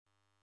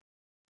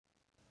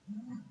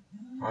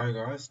Hi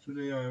guys,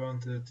 today I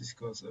want to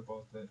discuss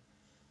about the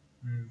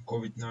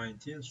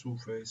COVID-19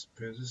 surface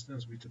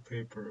persistence with a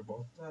paper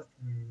about that.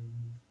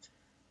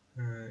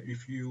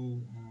 If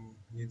you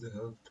need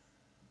help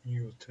in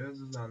your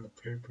thesis and the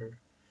paper,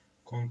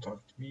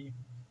 contact me,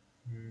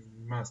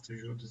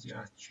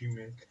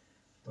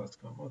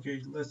 mastergeodesy@gmail.com.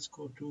 Okay, let's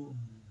go to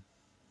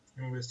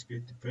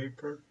investigate the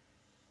paper.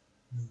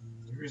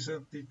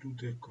 Recently, to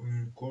the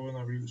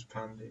coronavirus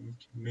pandemic,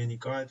 many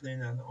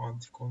guidelines and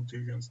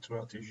anti-contagion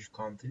strategies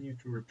continue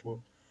to report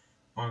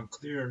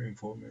unclear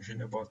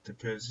information about the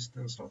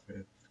persistence of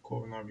a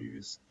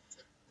coronavirus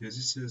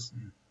disease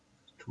in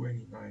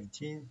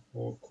 2019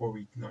 or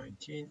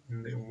COVID-19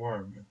 in the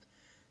environment.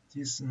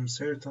 This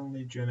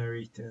certainly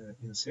generates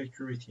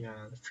insecurity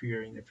and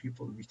fear in the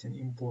people with an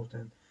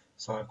important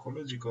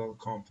psychological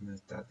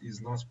component that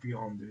is not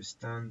beyond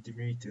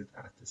underestimated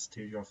at the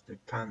stage of the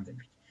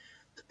pandemic.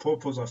 The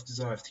purpose of this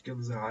article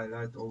is to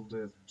highlight all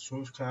the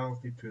source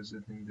currently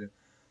present in the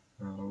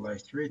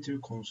literature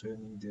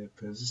concerning the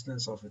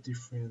persistence of a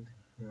different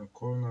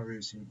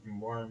coronavirus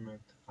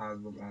environment as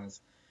well as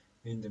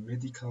in the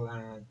medical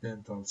and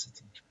dental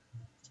setting.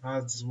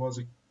 As this was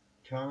a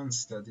current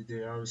study,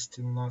 there are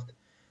still not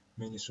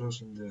many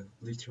sources in the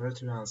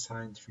literature and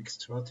scientific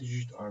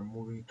strategies are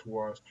moving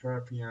towards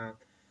therapy and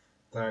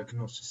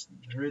diagnosis.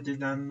 Rather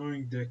than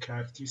knowing the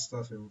characteristics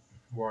of a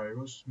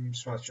virus,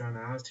 such an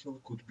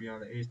article could be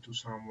an aid to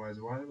summarize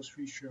virus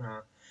feature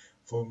and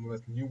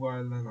formulate new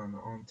guidelines on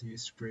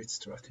anti-spread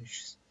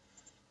strategies.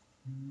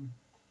 Mm,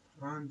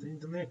 And in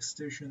the next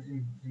session,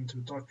 in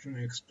introduction,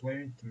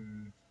 explained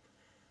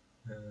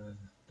the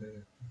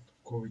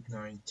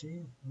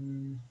COVID-19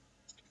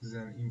 is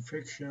an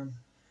infection,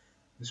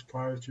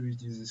 respiratory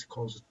disease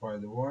caused by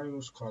the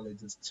virus called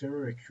as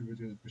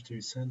acute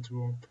respiratory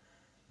syndrome,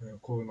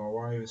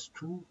 coronavirus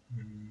 2,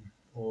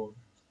 or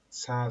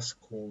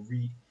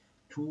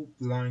SARS-CoV-2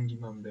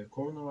 belonging on the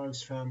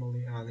coronavirus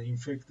family, and an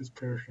infected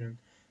person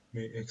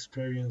may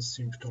experience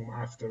symptoms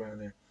after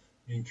an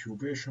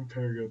incubation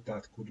period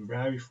that could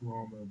vary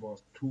from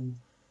about 2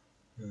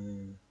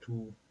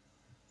 to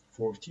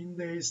 14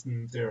 days.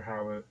 There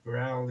have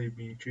rarely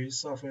been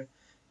cases of an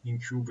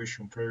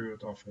incubation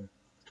period of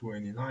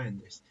 29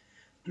 days,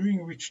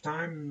 during which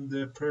time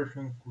the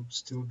person could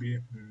still be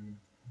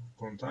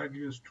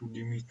contagious. To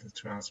limit the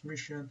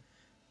transmission.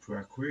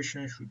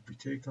 Precautions should be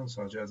taken,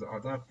 such as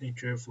adopting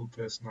careful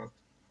personal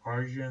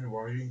hygiene,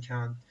 washing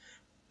hands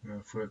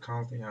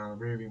frequently, and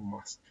wearing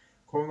masks.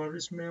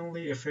 Coronavirus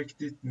mainly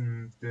affected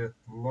the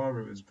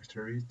lower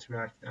respiratory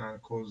tract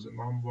and caused a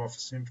number of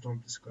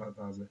symptoms described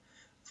as a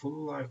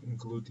flu-like,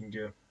 including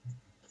a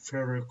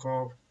fever,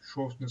 cough,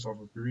 shortness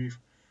of breath,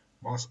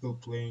 muscle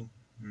pain,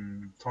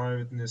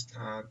 tiredness,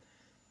 and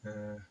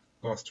uh,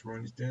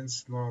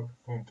 gastrointestinal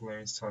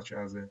complaints such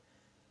as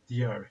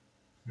diarrhea.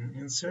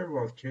 In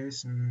several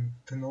cases,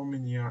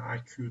 pneumonia,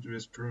 acute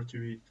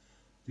respiratory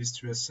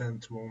distress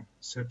syndrome,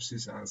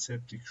 sepsis, and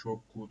septic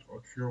shock could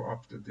occur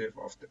after death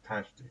of the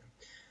patient.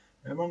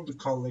 Among the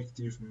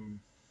collective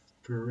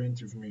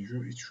preventive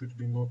measures, it should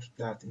be noted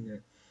that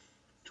in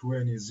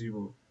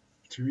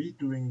 2003,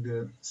 during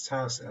the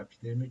SARS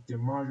epidemic, the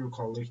major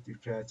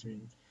collective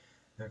catering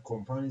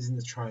companies in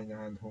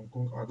China and Hong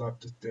Kong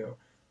adopted the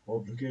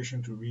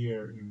obligation to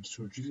wear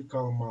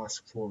surgical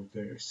masks for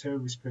their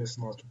service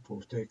personnel to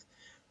protect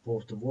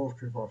both the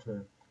workers of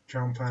the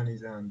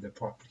companies and the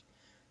public.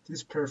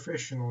 This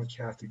professional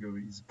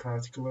category is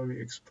particularly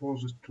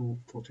exposed to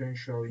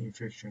potential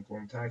infection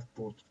contact,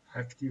 both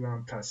active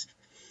and passive.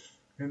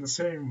 In the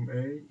same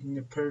way, in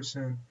a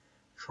person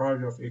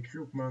charge of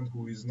equipment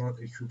who is not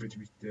equipped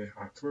with the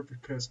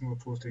appropriate personal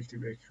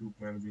protective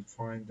equipment will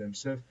find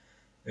themselves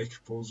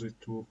exposed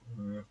to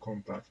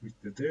contact with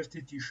the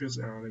dirty dishes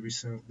and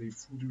recently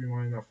food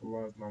remain of a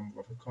large number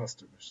of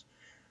customers.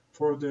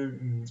 Further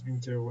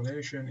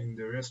intervention in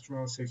the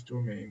restaurant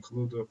sector may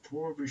include a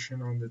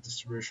prohibition on the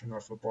distribution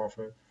of a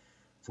buffer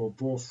for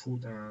both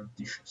food and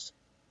dishes.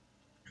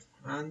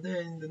 And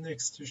then in the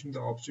next session,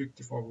 the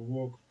objective of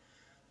work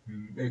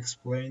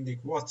explaining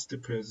what's the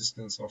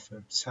persistence of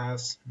a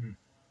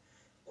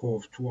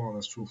SARS-CoV-2 on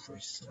a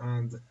surface.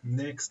 And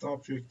next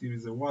objective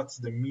is what's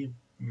the mean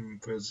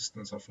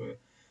persistence of a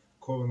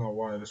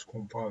coronavirus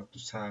compared to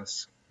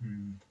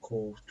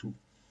SARS-CoV-2.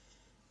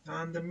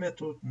 And the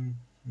method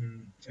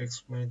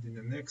explained in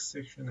the next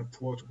section, a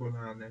protocol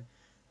and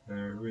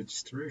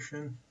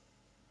registration.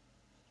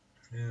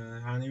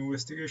 An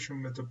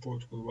investigation method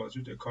protocol was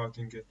used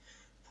according to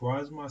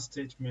Prisma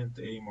statement.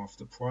 The aim of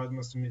the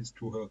Prisma statement is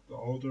to help the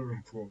author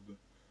improve the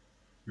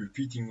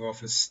repeating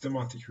of a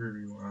systematic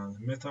review and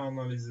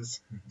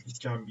meta-analysis. It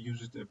can be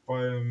used as a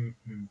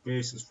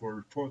basis for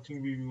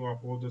reporting review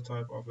of other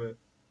type of a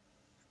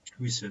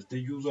research. The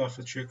use of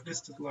a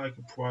checklist like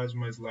a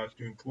Prisma is like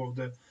to improve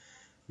the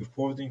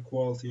reporting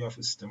quality of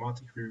a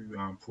systematic review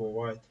and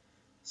provide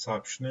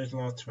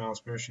substantial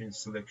transparency in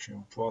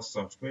selection process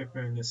of paper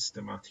in a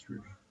systematic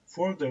review.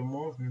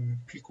 Furthermore,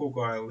 PICO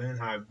guidelines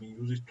have been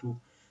used to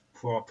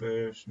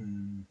prepare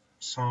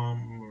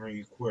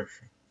summary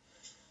question.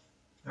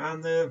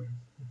 And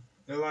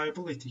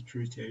Reliability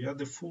criteria: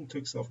 the full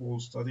text of all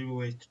study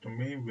related to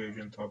main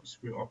version topics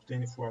were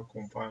obtained for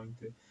comparing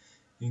the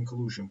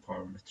inclusion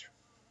parameter.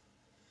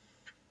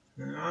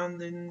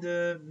 And in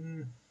the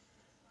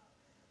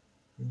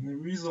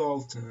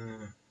result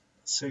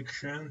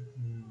section,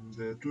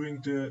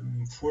 during the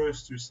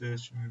first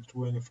research,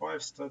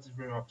 25 studies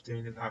were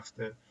obtained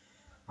after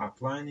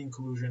applying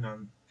inclusion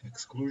and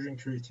exclusion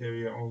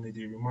criteria. Only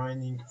the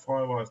remaining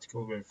 5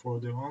 articles were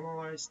further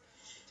analyzed.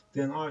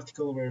 Then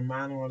articles were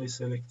manually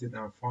selected,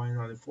 and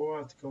finally 4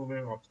 articles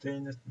were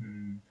obtained.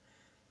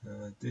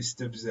 The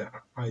steps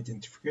are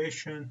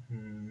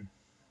identification,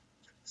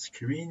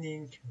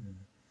 screening,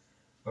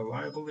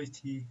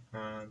 reliability,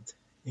 and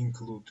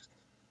included.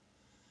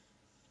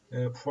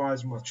 A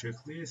Prisma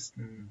checklist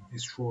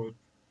is showed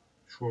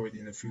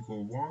in the figure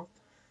 1,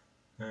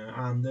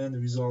 and then the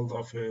result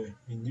of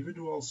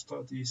individual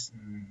studies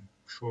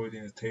showed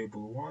in the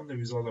table 1. The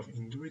result of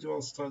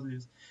individual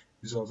studies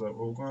results are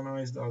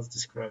organized as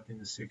described in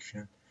the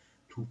section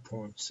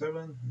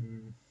 2.7.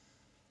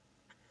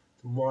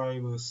 The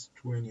virus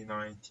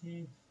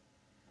 2019,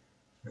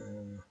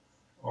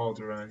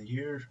 order and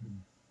year,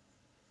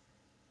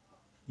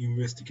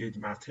 investigate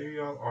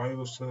material,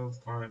 aerosol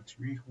time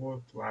 3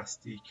 hours,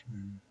 plastic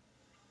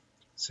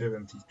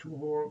 72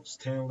 hours,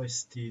 stainless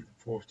steel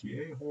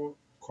 48 hours,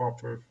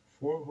 copper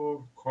 4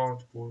 hours,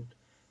 cardboard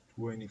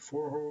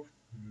 24 hours.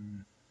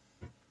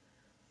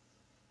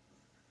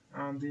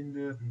 And in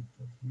the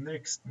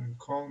next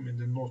column, in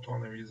the note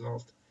on the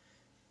result,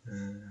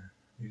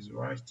 is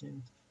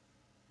writing.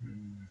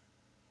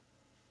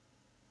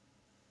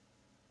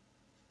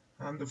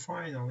 And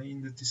finally,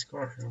 in the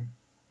discussion,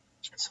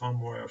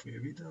 summary of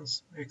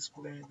evidence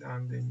explained,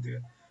 and in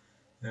the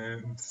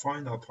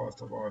final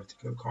part of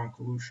article,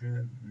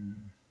 conclusion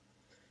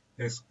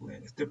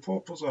explained. The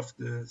purpose of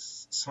the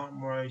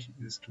summary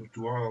is to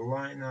draw a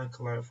line and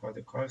clarify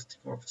the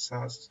characteristic of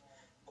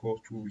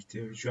SARS-CoV-2 with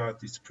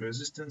its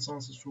persistence on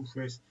the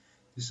surface.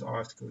 This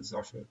article is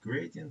of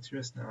great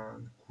interest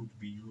and could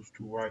be used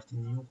to write a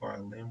new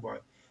guideline by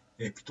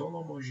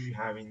epidemiology,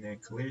 having a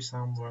clear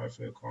summary of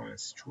the current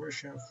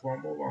situation.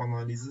 From all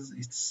analysis,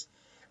 it's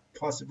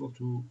possible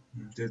to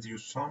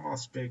deduce some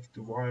aspect.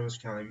 The virus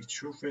can reach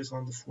surface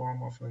on the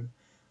form of an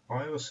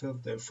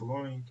aerosol, the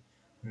flowing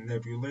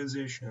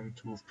nebulization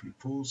through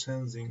people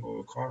sensing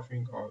or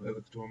coughing or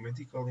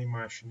electromedical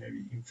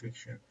machinery.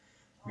 Infection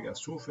via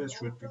surface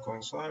should be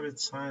conserved.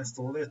 Science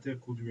the latter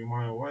could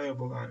remain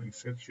viable and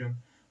infection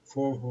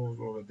for hours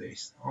or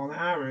days. On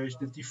average,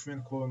 the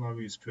different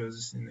coronavirus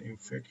persist in the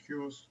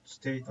infectious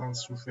state on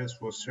surface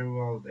for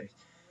several days,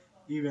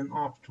 even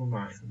up to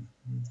 9.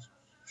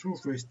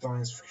 Surface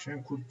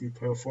disinfection could be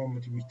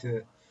performed with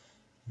a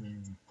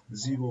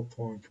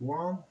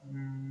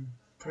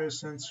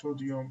 0.1%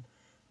 sodium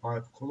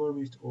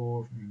hypochlorite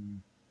or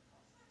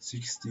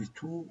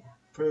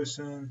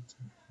 62%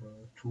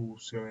 to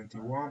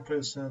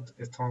 71%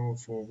 ethanol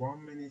for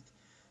 1 minute.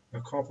 The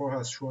copper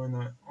has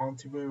shown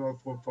antiviral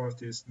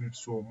properties,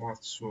 so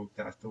much so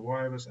that the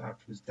virus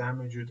appears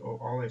damaged or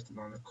altered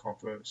on the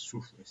copper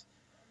surface.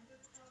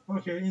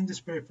 Okay, in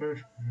this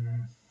paper,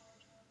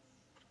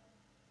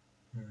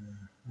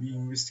 we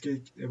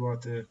investigate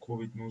about the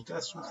COVID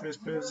multi-surface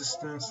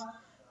persistence.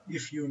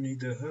 If you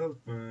need help,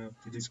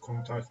 please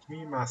contact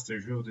me,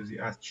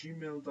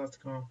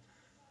 mastergeodesy@gmail.com.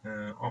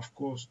 Of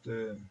course,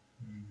 the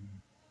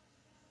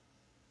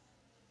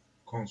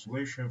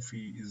consultation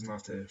fee is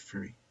not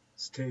free.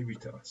 Stay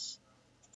with us.